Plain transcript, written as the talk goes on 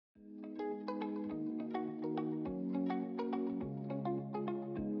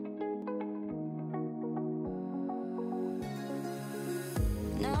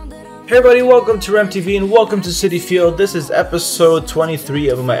Hey everybody, welcome to RemTV and welcome to Citi Field. This is episode 23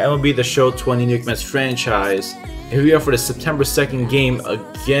 of my MLB The Show 20 New York Mets franchise. Here we are for the September 2nd game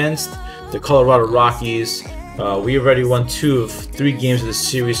against the Colorado Rockies. We already won 2 of 3 games of the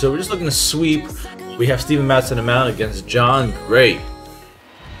series, so we're just looking to sweep. We have Steven Matz on the mound against John Gray.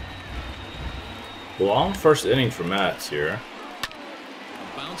 Long first inning for Matz here.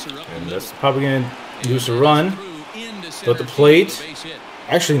 And that's probably going to use a run. Go at the plate.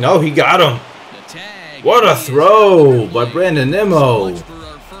 Actually, no, he got him. What a throw by Brandon Nimmo.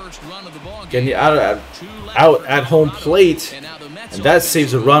 Getting the out at home plate. And that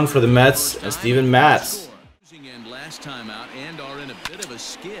saves a run for the Mets and Steven Matz.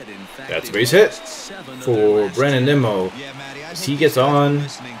 That's a base hit for Brandon Nimmo as he gets on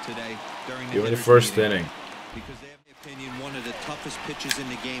during the first inning.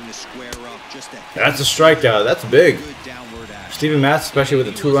 That's a strikeout. That's big. Steven Matz, especially with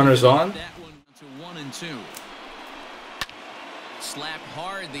the 2 runners on.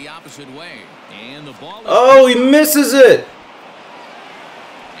 Oh, he misses it.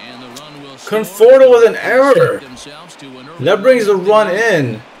 Conforto with an error. And that brings the run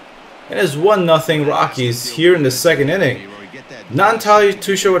in. And it's 1-0 Rockies here in the 2nd inning. Not entirely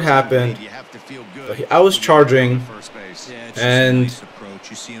too sure what happened. But I was charging. And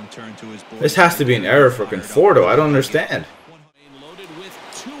this has to be an error for Conforto. I don't understand.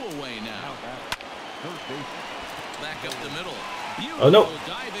 Oh no.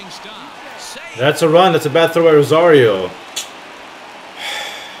 That's a run. That's a bad throw by Rosario.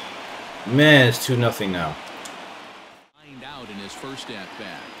 Man, it's 2-0 now.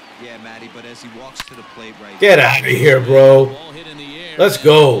 Get out of here, bro. Let's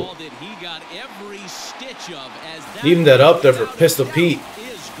go. Leaving that up there for Pistol Pete.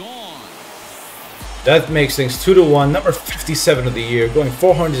 That makes things 2-1. Number 57 of the year, going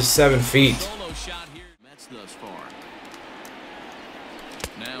 407 feet.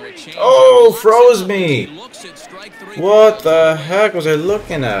 Oh, froze me. What the heck was I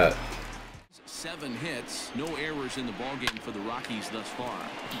looking at? 7 hits, no errors in the ballgame for the Rockies thus far.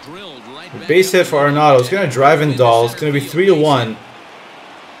 Drilled right back. Base hit for Arenado. It's going to drive in Dahl. It's going to be 3-1.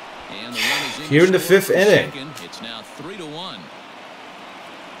 Here in the 5th inning. It's now 3-1.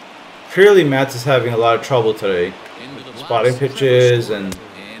 Clearly, Matz is having a lot of trouble today. Spotting pitches and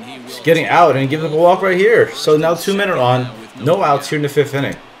just getting out, and he gives up a walk right here. So now 2 men are on. No outs here in the 5th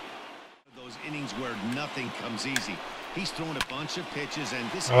inning.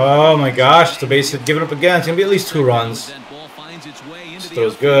 Oh my gosh, the base hit given up again. It's going to be at least 2 runs. This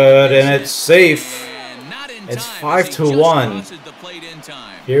throws good, and it's safe. It's 5-1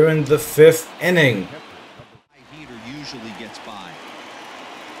 here in the 5th inning.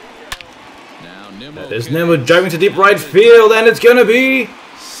 That is Nimmo driving to deep right field, and it's going to be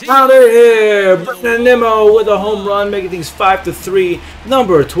out of here. Brandon Nimmo with a home run, making things 5-3.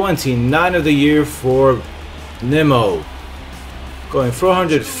 Number 29 of the year for Nimmo. Going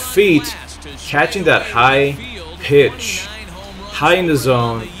 400 feet, catching that high pitch, high in the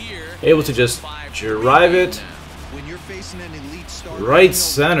zone, able to just drive it right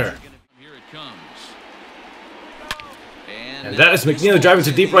center. And that is McNeil driving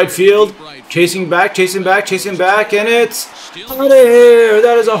to deep right field, chasing back, and it's out of here.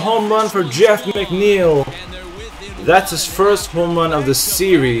 That is a home run for Jeff McNeil. That's his first home run of the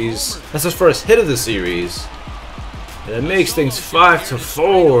series. That's his first hit of the series. And it makes things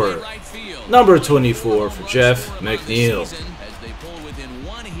 5-4. Number 24 for Jeff McNeil.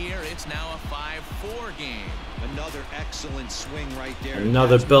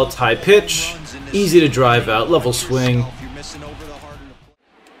 Another belt high pitch. Easy to drive out. Level swing.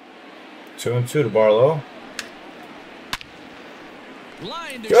 2-2 to Barlow.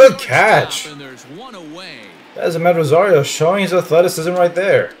 Good catch. That is Ahmed Rosario showing his athleticism right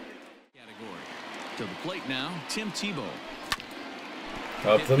there. To the plate now, Tim Tebow.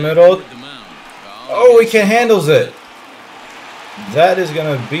 Up the middle. Oh, he can't handles it. That is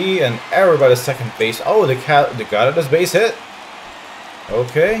going to be an error by the second base. Oh, they got it as base hit.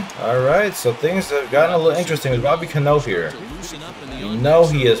 Okay, alright. So things have gotten a little interesting with Robbie Cano here. We know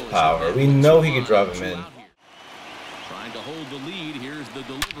he has power. We know he can drive him in. Trying to hold the lead. Here's the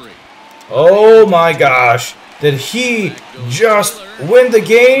delivery. Oh my gosh. Did he just win the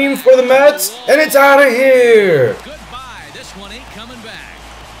game for the Mets? And it's out of here! Goodbye. This one ain't coming back.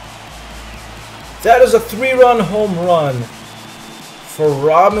 That is a 3-run home run for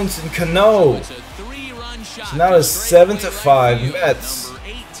Robinson Cano. So now it's 7-5 Mets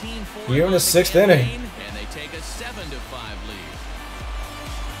here in the 6th inning. And they take a 7-5 lead.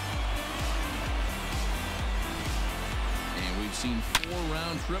 seen 4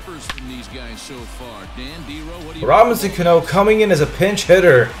 round trippers from these guys so far. Nanjiroh, what do you Robinson Cano coming in as a pinch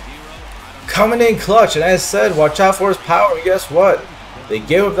hitter. Coming in clutch, and as I said, watch out for his power. And guess what? They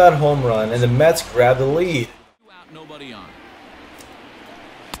gave up that home run, and the Mets grabbed the lead. Nobody on.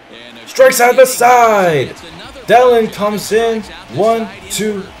 Strike side by side. Dellin comes in. 1,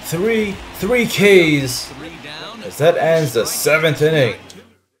 2, 3, 3 Ks. As that ends the 7th inning.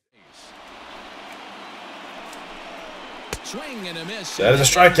 That is a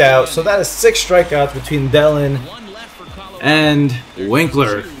strikeout. So that is 6 strikeouts between Dellin and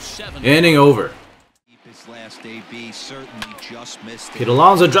Winkler. Inning over. Pete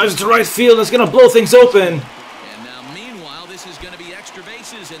Alonso drives it to right field. That's going to blow things open.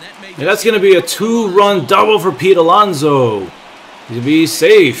 And that's going to be a 2-run double for Pete Alonso. He's going to be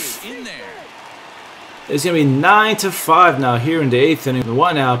safe. It's going to be 9-5 now here in the 8th inning.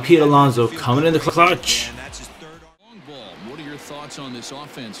 1 out. Pete Alonso coming in the clutch. What are your thoughts on this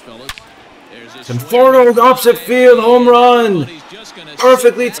offense, fellas? Conforto opposite field home run.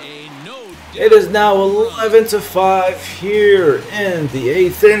 Perfectly. It is now 11-5 here in the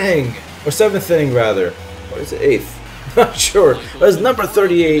 8th inning. Or 7th inning, rather. Or is it 8th? Not sure. That's number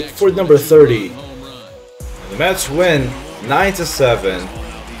 38 for number 30. The Mets win 9-7.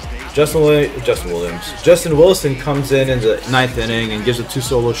 Justin Wilson comes in the 9th inning and gives it 2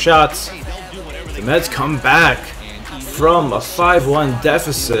 solo shots. The Mets come back from a 5-1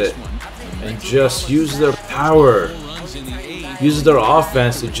 deficit and just use their power, uses their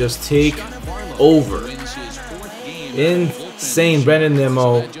offense to just take over. Insane. Brandon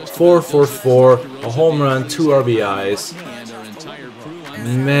Nimmo, 4 for 4, a home run, 2 RBIs.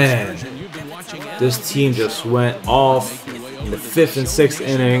 Man, this team just went off in the 5th and 6th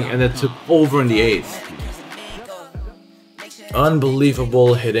inning and then took over in the 8th.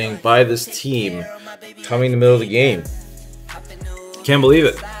 Unbelievable hitting by this team coming in the middle of the game. Can't believe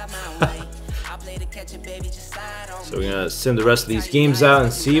it. So we're going to sim the rest of these games out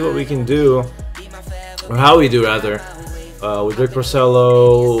and see what we can do. Or how we do, rather. With Rick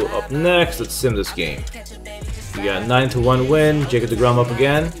Porcello up next, let's sim this game. We got 9-1 win. Jacob deGrom up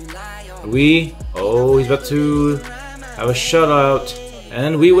again. He's about to have a shutout.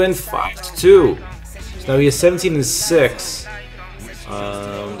 And we win 5-2. So now he is 17-6.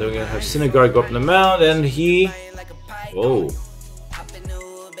 Then we're going to have Syndergaard go up on the mound. And we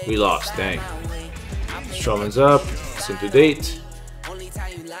lost, dang. Stroman's up, sim to date. And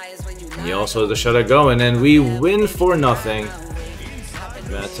he also has the shutout going, and we win 4-0.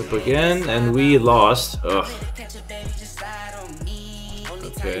 Matt's up again, and we lost. Ugh.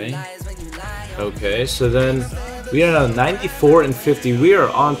 Okay, so then we are now 94-50. We are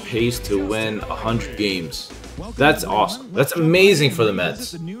on pace to win 100 games. That's awesome. That's amazing for the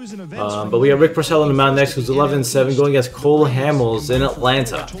Mets. But we have Rick Porcello on the mound next, who's 11-7, going against Cole Hamels in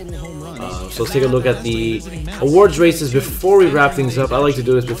Atlanta. So let's take a look at the awards races before we wrap things up. I like to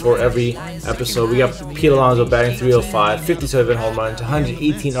do this before every episode. We got Pete Alonso batting .305, 57 home runs,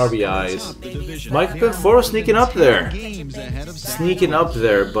 118 RBIs. Mike Conforto sneaking up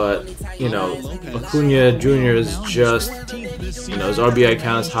there, but you know, Acuna Jr. is just, you know, his RBI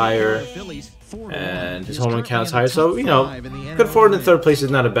count is higher and his home run count is higher. So you know, Conforto in 3rd place is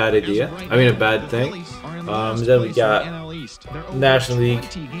not a bad idea. I mean, a bad thing. Then we got National League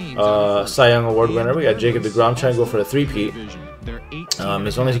Cy Young Award winner. We got Jacob deGrom trying to go for a 3-peat.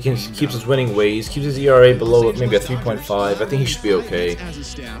 As long as he keeps his winning ways, keeps his ERA below maybe a 3.5, I think he should be okay.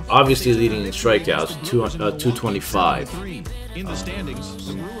 Obviously leading in strikeouts, 225.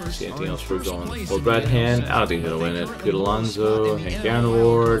 See anything else we're going for? Brad Hand, I don't think he's going to win it. Pete Alonso, Hank Aaron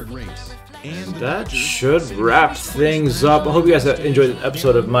Award. And that should wrap things up. I hope you guys enjoyed the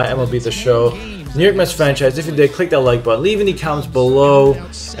episode of my MLB The Show New York Mets franchise. If you did, click that like button, leave any comments below.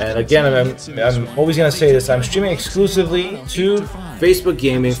 And again, I'm always going to say this, I'm streaming exclusively to Facebook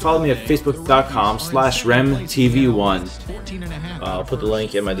Gaming. Follow me at facebook.com/RemTV1. I'll put the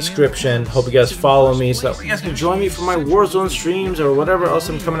link in my description. Hope you guys follow me so that you guys can join me for my Warzone streams or whatever else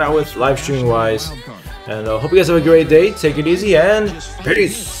I'm coming out with live streaming wise. And hope you guys have a great day. Take it easy and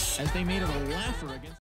peace.